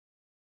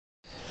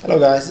Hello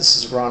guys, this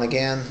is Ron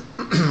again.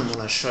 I'm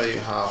going to show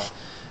you how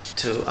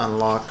to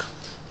unlock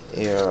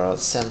your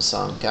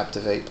Samsung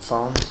Captivate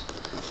phone.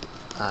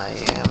 I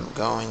am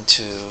going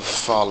to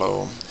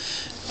follow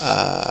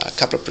a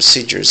couple of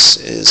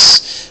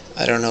procedures.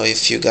 I don't know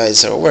if you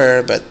guys are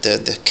aware, but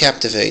the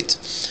Captivate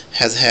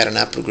has had an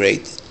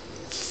upgrade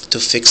to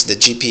fix the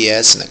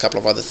GPS and a couple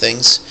of other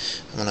things.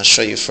 I'm going to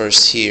show you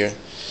first here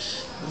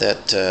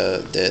that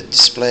the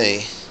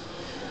display,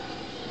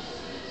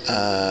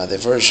 the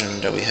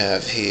version that we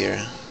have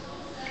here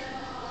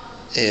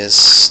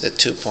is the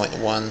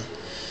 2.1,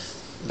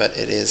 but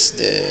it is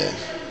the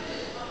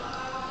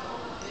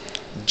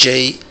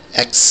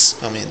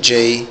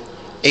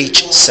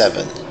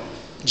JHH7,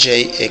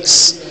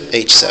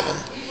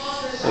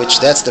 which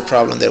that's the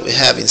problem that we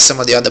have in some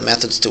of the other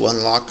methods to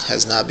unlock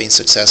has not been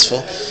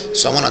successful.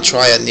 So I'm going to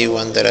try a new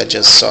one that I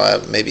just saw.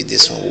 Maybe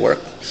this one will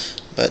work,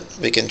 but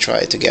we can try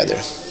it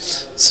together.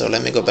 So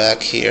let me go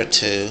back here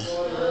to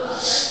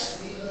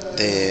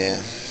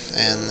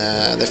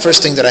the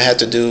first thing that I had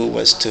to do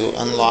was to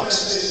unlock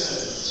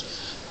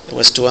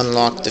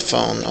the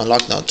phone,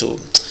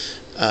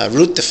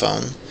 root the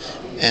phone,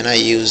 and I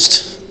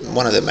used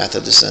one of the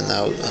methods, and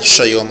I'll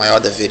show you on my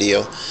other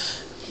video.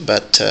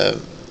 But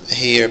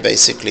here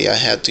basically I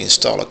had to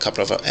install a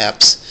couple of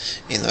apps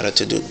in order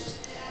to do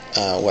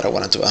what I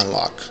wanted to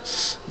unlock.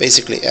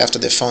 Basically, after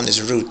the phone is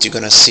root, you're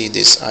gonna see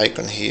this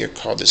icon here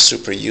called the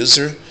super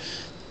user,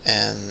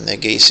 and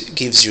it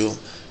gives you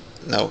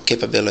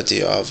capability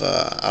of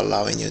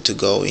allowing you to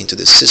go into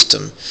the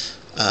system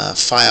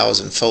files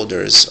and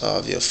folders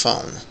of your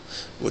phone,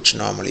 which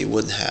normally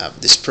wouldn't have.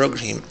 This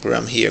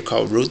program here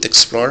called Root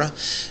Explorer,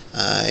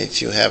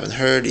 if you haven't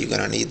heard, you're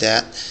gonna need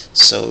that.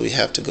 So we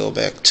have to go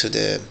back to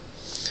the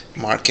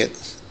market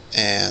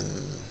and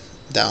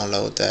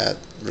download that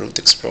Root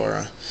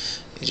Explorer.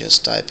 You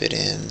just type it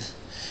in,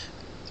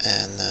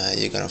 and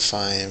you're gonna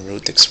find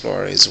Root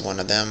Explorer is one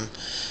of them.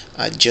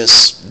 I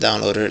just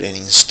downloaded and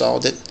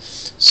installed it,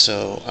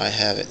 so I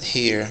have it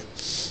here,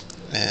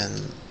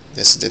 and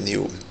this is the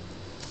new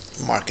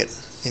market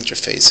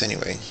interface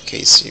anyway, in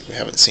case you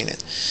haven't seen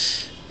it.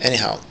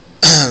 Anyhow,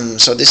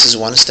 so this is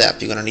one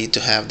step. You're gonna need to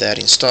have that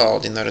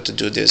installed in order to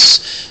do this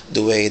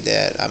the way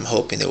that I'm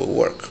hoping it will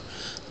work.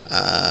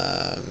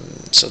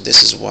 So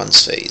this is one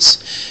phase.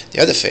 The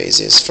other phase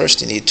is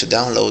first you need to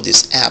download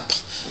this app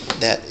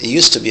that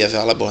used to be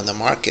available in the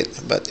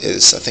market, but I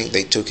think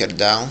they took it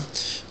down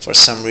for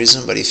some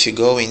reason. But if you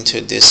go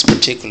into this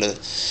particular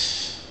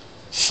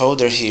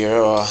folder here,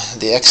 or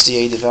the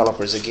XDA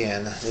developers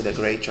again did a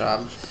great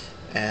job,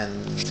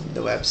 and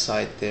the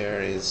website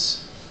there is,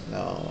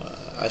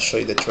 I'll show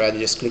you the thread.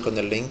 You just click on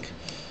the link,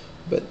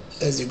 but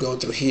as you go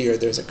through here,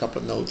 there's a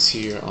couple of notes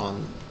here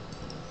on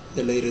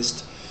the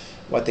latest,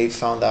 what they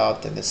found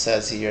out, and it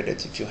says here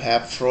that if you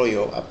have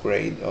Froyo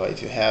upgrade, or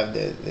if you have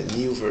the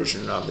new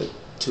version of the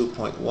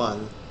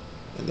 2.1,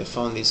 and the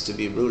phone needs to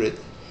be rooted,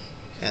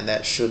 and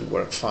that should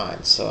work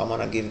fine. So I'm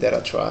gonna give that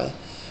a try.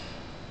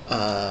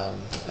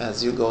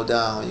 As you go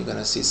down, you're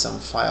gonna see some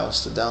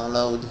files to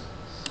download,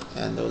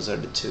 and those are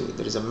the two.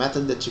 There is a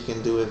method that you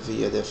can do it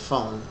via the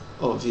phone,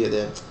 or via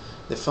the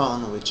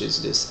phone, which is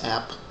this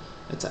app.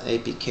 It's an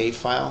APK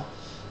file,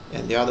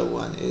 and the other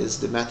one is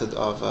the method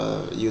of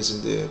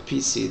using the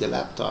PC, the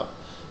laptop,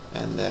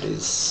 and that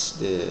is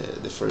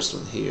the first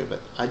one here. But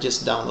I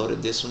just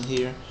downloaded this one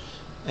here,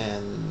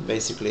 and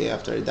basically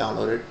after I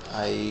downloaded,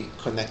 I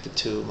connected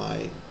to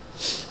my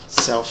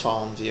cell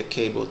phone via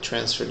cable,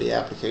 transfer the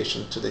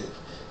application to the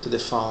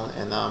phone,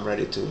 and now I'm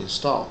ready to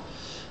install.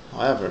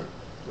 However,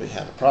 we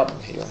have a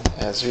problem here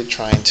as we're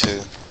trying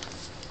to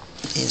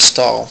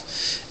install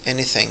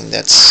anything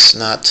that's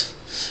not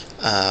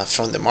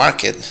from the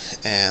market,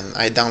 and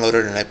I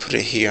downloaded and I put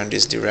it here in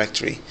this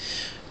directory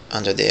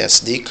under the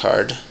SD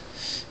card,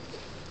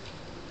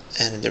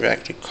 and a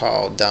directory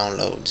called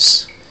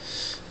downloads.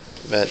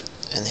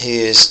 And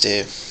here's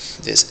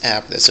this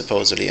app that's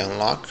supposedly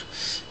unlocked,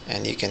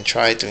 and you can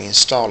try to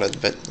install it,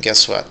 but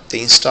guess what?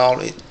 The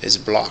install is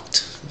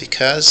blocked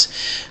because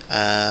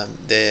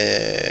the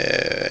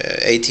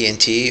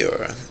AT&T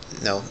or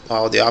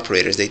all the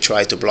operators, they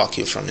try to block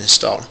you from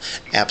install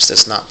apps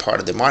that's not part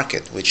of the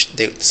market, which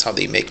that's how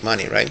they make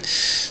money, right?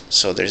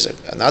 So there's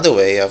another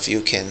way of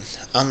you can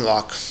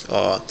unlock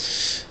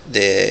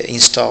the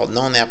installed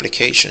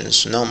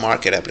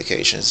non-market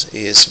applications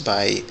is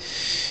by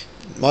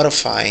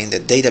modifying the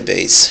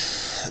database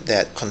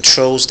that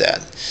controls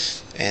that.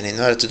 And in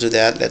order to do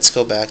that, let's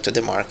go back to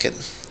the market,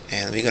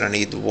 and we're gonna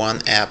need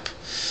one app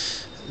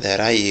that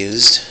I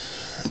used,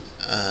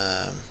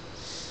 and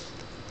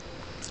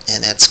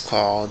that's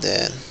called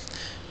the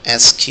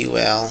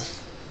SQL.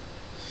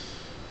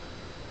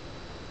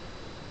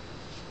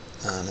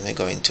 Let me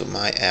go into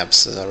my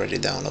apps that's already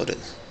downloaded.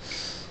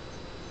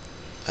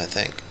 I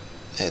think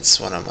it's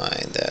one of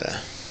mine,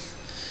 that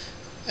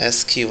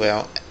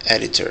SQL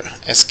Editor,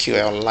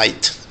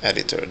 SQLite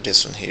Editor,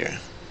 this one here.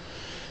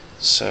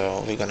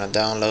 So we're gonna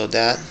download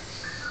that,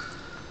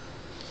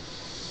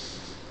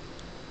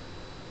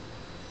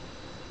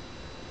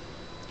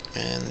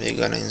 and we're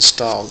gonna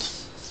install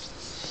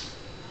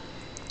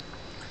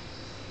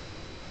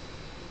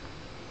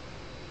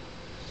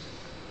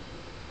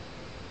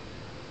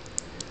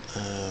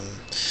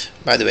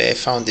By the way, I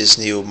found this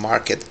new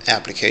market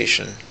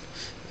application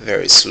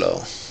very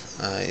slow.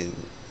 It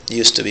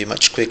used to be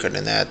much quicker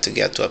than that to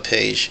get to a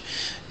page,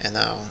 and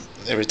now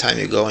every time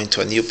you go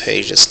into a new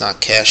page that's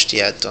not cached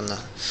yet on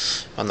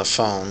the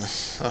phone,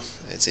 oh,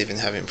 it's even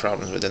having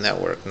problems with the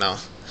network now.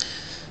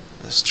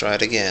 Let's try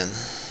it again.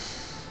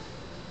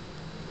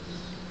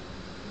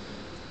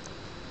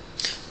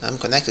 I'm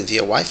connected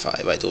via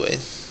Wi-Fi, by the way,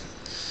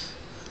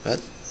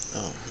 but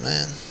oh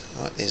man,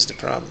 what is the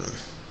problem?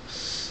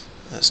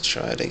 Let's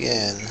try it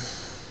again.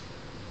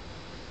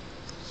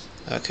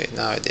 Okay,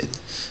 now I did.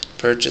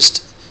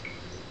 Purchased.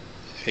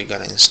 We're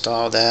gonna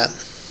install that.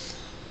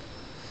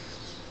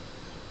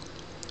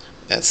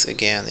 That's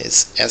again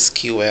is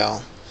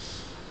SQLite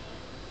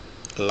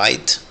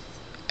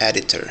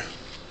Editor,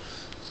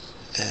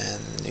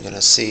 and you're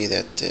gonna see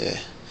that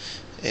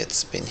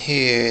it's been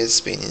here,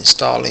 it's been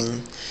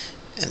installing,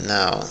 and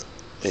now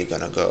we're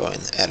gonna go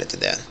and edit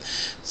that.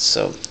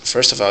 So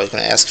first of all, you're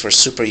gonna ask for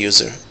super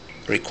user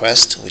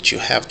request, which you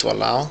have to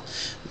allow.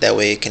 That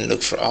way you can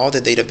look for all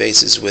the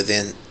databases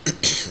within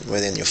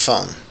within your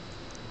phone.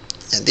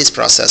 And this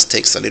process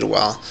takes a little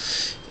while.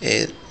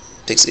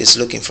 It's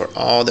looking for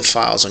all the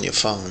files on your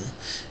phone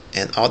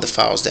and all the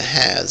files that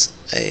has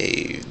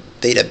a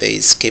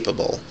database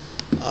capable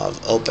of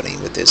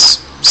opening with this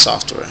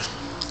software.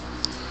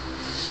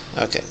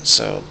 Okay,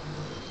 so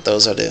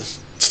those are the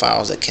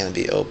files that can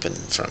be opened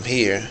from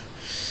here,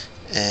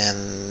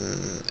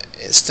 and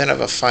instead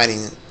of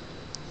finding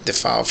the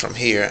file from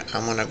here,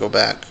 I'm gonna go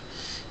back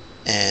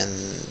and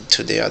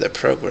to the other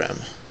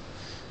program,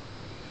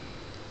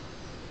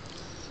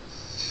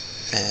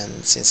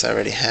 and since I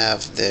already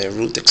have the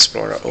root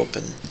explorer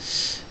open,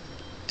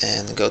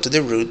 and go to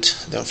the root.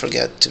 Don't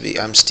forget to be,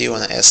 I'm still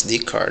on an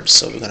SD card,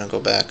 so we're gonna go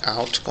back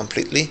out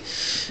completely.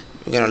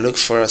 We're gonna look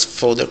for a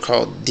folder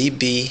called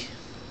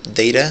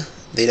dbdata,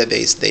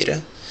 database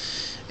data,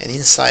 and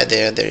inside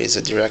there is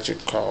a directory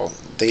called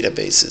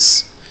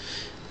databases.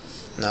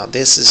 Now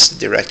this is the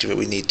directory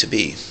we need to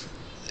be,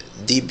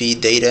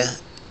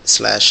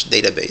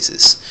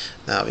 dbdata/databases.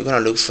 Now we're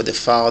going to look for the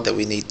file that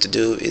we need to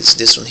do is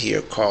this one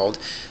here called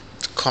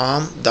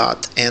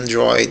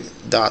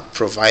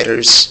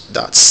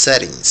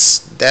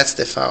com.android.providers.settings. That's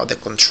the file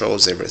that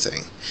controls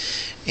everything.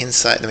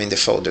 Inside, I mean the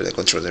folder that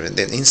controls everything.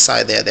 Then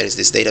inside there is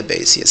this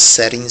database here,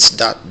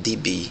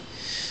 settings.db.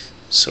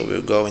 So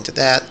we'll go into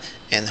that,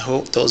 and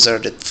hope those are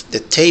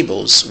the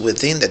tables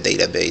within the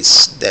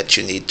database that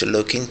you need to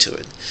look into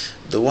it.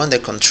 The one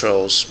that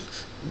controls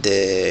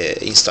the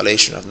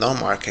installation of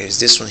non-marker is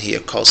this one here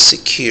called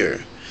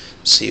secure.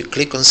 So you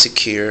click on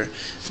secure.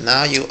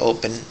 Now you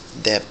open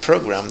the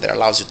program that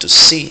allows you to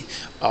see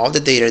all the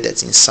data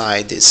that's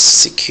inside this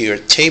secure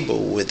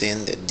table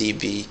within the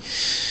DB,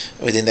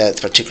 within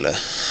that particular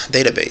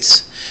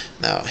database.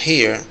 Now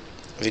here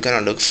we're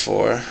gonna look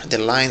for the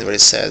line where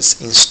it says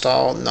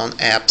install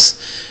non-market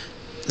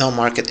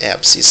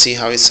apps. You see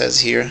how it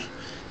says here?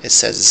 It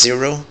says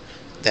 0.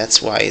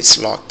 That's why it's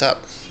locked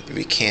up.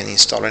 We can't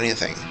install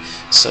anything.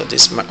 So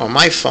this on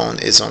my phone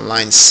is on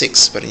line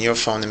 6, but in your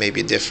phone it may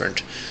be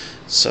different.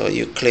 So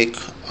you click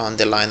on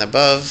the line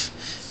above,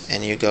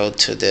 and you go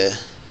to the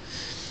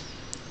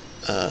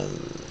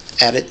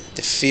edit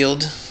the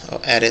field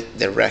or edit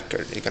the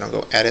record. You're gonna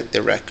go edit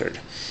the record.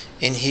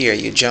 In here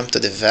you jump to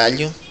the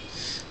value,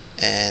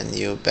 and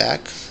you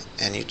back,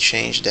 and you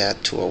change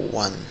that to a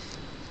 1.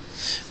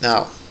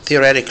 Now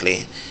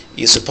theoretically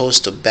you're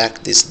supposed to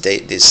back this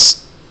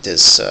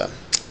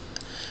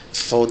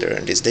folder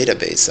and this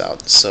database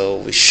out, so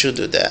we should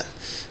do that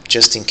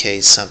just in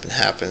case something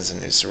happens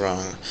and it's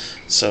wrong.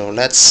 So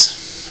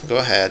let's go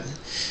ahead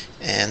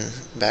and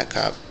back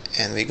up,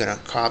 and we're gonna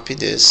copy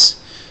this.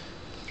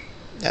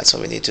 That's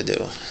what we need to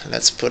do.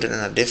 Let's put it in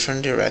a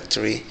different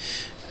directory.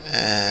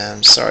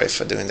 I'm sorry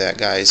for doing that,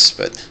 guys,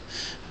 but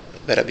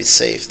better be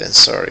safe than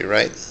sorry,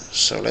 right?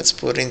 So let's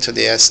put it into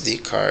the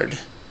SD card,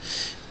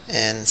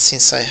 and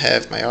since I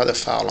have my other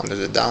file under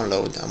the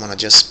download, I'm gonna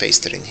just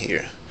paste it in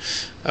here.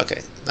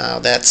 Okay, now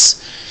that's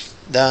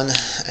done,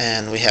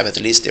 and we have at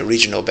least the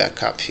original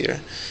backup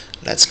here.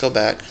 Let's go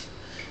back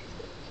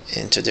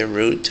into the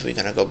root. We're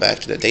gonna go back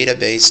to the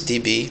database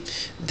DB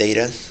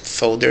data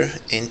folder,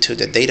 into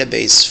the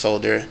database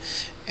folder,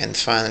 and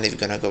finally we're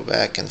gonna go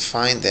back and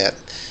find that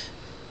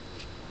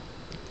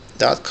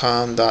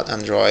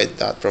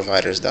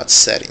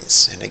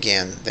com.android.providers.settings, and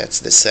again that's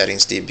the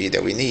settings DB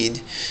that we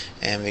need.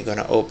 And we're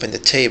gonna open the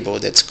table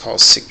that's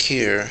called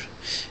secure,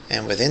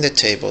 and within the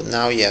table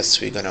now, yes,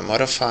 we're gonna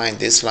modify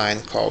this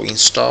line called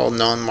install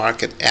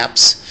non-market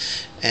apps,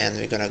 and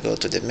we're gonna go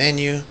to the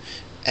menu,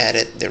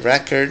 edit the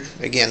record.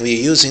 Again, we're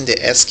using the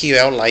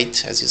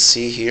SQLite, as you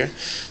see here.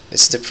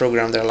 This is the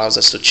program that allows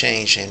us to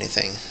change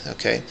anything.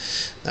 Okay,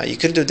 now you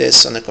could do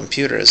this on a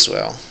computer as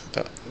well,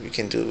 but you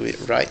can do it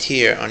right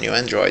here on your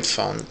Android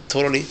phone,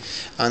 totally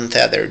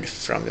untethered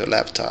from your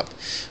laptop.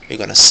 We're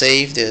gonna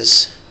save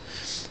this,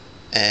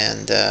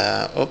 and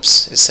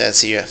oops, it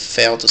says here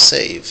fail to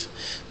save.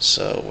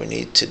 So we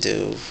need to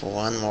do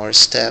one more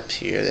step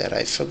here that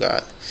I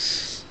forgot,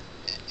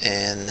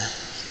 and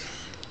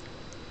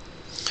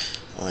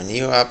when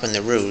you open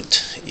the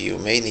root, you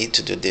may need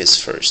to do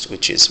this first,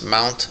 which is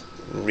mount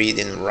read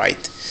and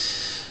write.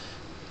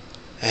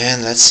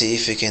 And let's see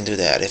if we can do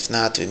that. If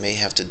not, we may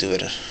have to do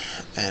it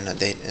in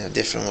a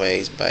different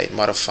way by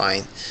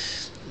modifying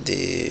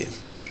the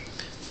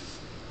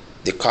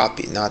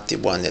copy, not the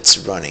one that's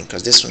running,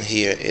 because this one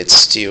here, it's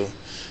still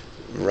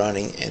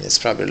running and it's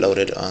probably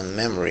loaded on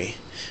memory.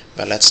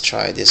 But let's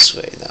try this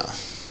way now.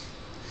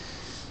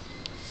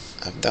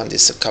 I've done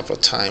this a couple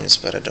of times,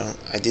 but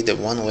I did it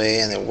one way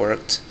and it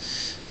worked.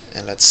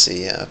 And let's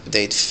see,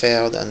 update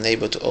failed,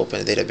 unable to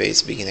open the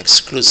database, begin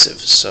exclusive.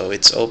 So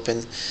it's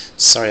open.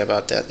 Sorry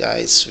about that,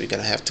 guys. We're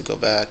gonna have to go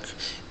back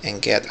and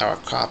get our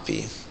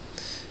copy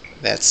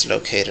that's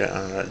located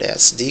on our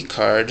SD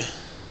card,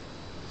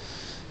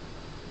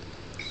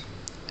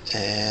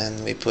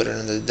 and we put it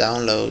in the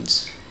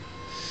downloads.